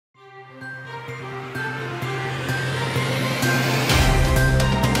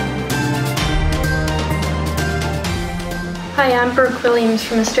Hi, I'm Brooke Williams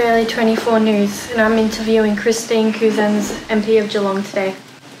from Australia 24 News, and I'm interviewing Christine Couzens MP of Geelong today.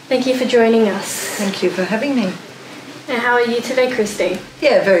 Thank you for joining us. Thank you for having me. And how are you today, Christine?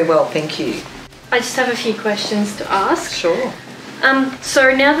 Yeah, very well, thank you. I just have a few questions to ask. Sure.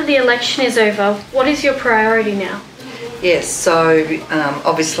 So now that the election is over, what is your priority now? Yes, so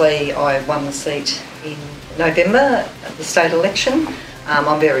obviously I won the seat in November at the state election.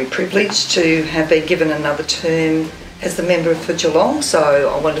 I'm very privileged to have been given another term as the member for Geelong,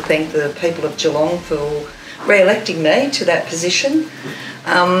 so I want to thank the people of Geelong for re-electing me to that position.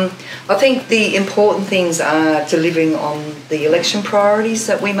 I think the important things are delivering on the election priorities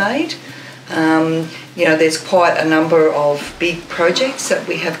that we made. There's quite a number of big projects that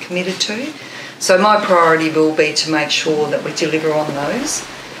we have committed to, so my priority will be to make sure that we deliver on those,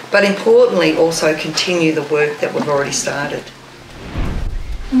 but importantly also continue the work that we've already started.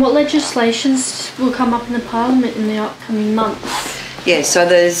 And what legislations will come up in the Parliament in the upcoming months? Yeah, so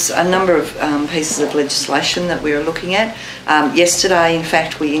there's a number of pieces of legislation that we're looking at. Yesterday, in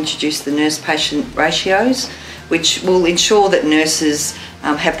fact, we introduced the nurse-patient ratios, which will ensure that nurses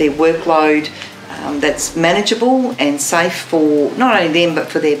have their workload that's manageable and safe for not only them but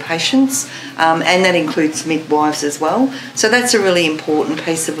for their patients, and that includes midwives as well. So that's a really important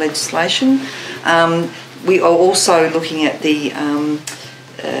piece of legislation. We are also looking at the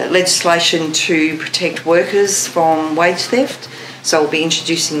legislation to protect workers from wage theft. So we'll be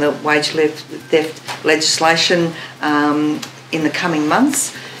introducing the wage theft legislation in the coming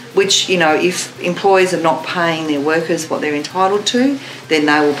months, which, if employers are not paying their workers what they're entitled to, then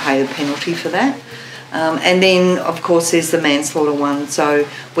they will pay the penalty for that. And then, of course, there's the manslaughter one. So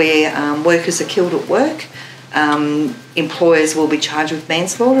where workers are killed at work, employers will be charged with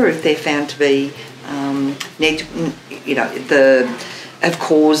manslaughter if they're found to be, have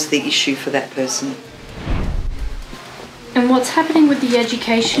caused the issue for that person. And what's happening with the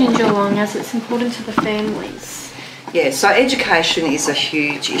education in Geelong, as it's important to the families? Yeah, so education is a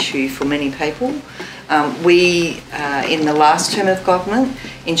huge issue for many people. We, in the last term of government,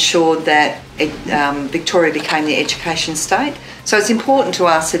 ensured that Victoria became the education state. So it's important to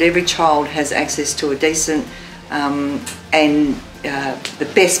us that every child has access to a decent and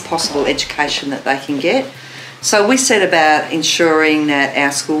the best possible education that they can get. So we set about ensuring that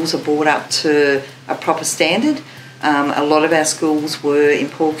our schools are brought up to a proper standard. A lot of our schools were in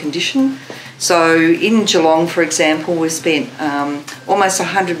poor condition. So in Geelong, for example, we spent almost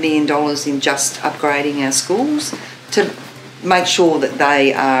 $100 million in just upgrading our schools to make sure that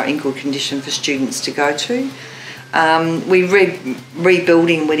they are in good condition for students to go to. We're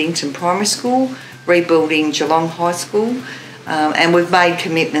rebuilding Whittington Primary School, rebuilding Geelong High School, and we've made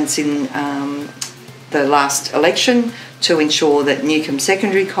commitments in the last election to ensure that Newcombe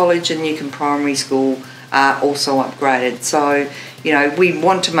Secondary College and Newcombe Primary School are also upgraded. So, we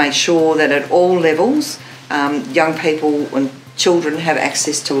want to make sure that at all levels, young people and children have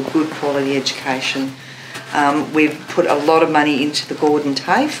access to a good quality education. We've put a lot of money into the Gordon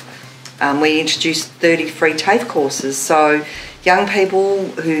TAFE. We introduced 30 free TAFE courses, so young people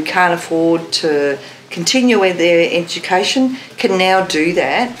who can't afford to continue with their education can now do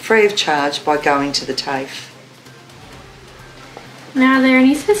that free of charge by going to the TAFE. Now, are there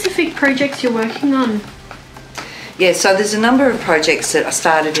any specific projects you're working on? Yeah, so there's a number of projects that I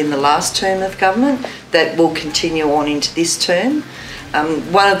started in the last term of government that will continue on into this term.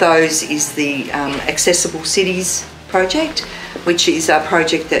 One of those is the Accessible Cities project, which is a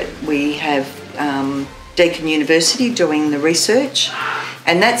project that we have Deakin University doing the research,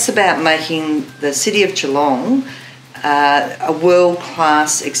 and that's about making the city of Geelong a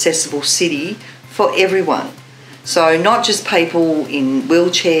world-class accessible city for everyone. So not just people in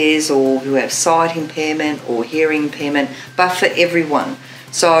wheelchairs or who have sight impairment or hearing impairment, but for everyone.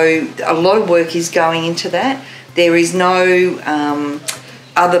 So a lot of work is going into that. There is no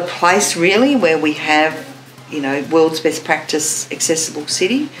other place really where we have, world's best practice accessible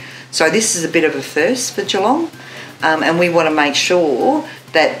city. So this is a bit of a first for Geelong, and we want to make sure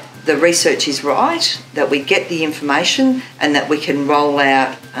that the research is right, that we get the information, and that we can roll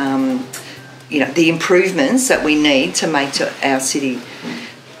out the improvements that we need to make to our city.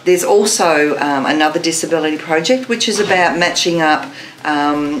 There's also another disability project which is about matching up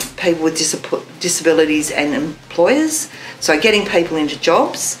people with disabilities and employers, so getting people into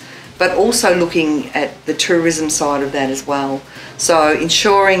jobs, but also looking at the tourism side of that as well. So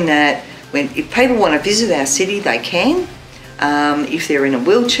ensuring that if people want to visit our city, they can. If they're in a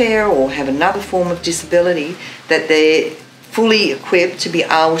wheelchair or have another form of disability, that they're fully equipped to be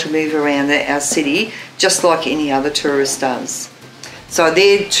able to move around our city just like any other tourist does. So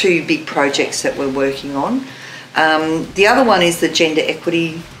they're two big projects that we're working on. The other one is the gender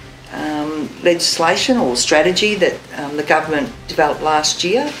equity legislation or strategy that the government developed last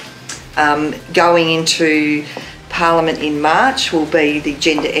year. Going into Parliament in March will be the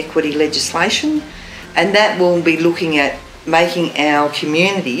gender equity legislation, and that will be looking at making our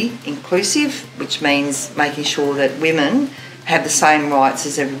community inclusive, which means making sure that women have the same rights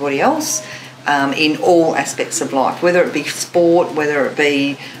as everybody else in all aspects of life, whether it be sport, whether it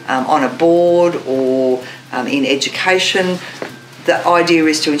be on a board or in education. The idea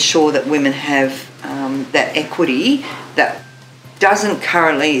is to ensure that women have that equity that doesn't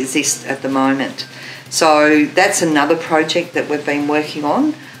currently exist at the moment. So that's another project that we've been working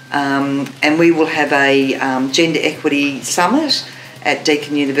on, and we will have a Gender Equity Summit at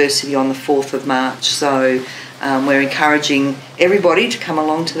Deakin University on the 4th of March. So we're encouraging everybody to come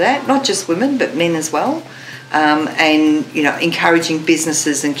along to that, not just women but men as well, and encouraging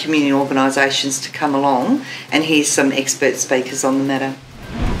businesses and community organisations to come along and hear some expert speakers on the matter.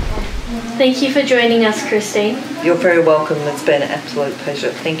 Thank you for joining us, Christine. You're very welcome. It's been an absolute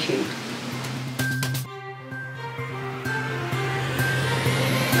pleasure. Thank you.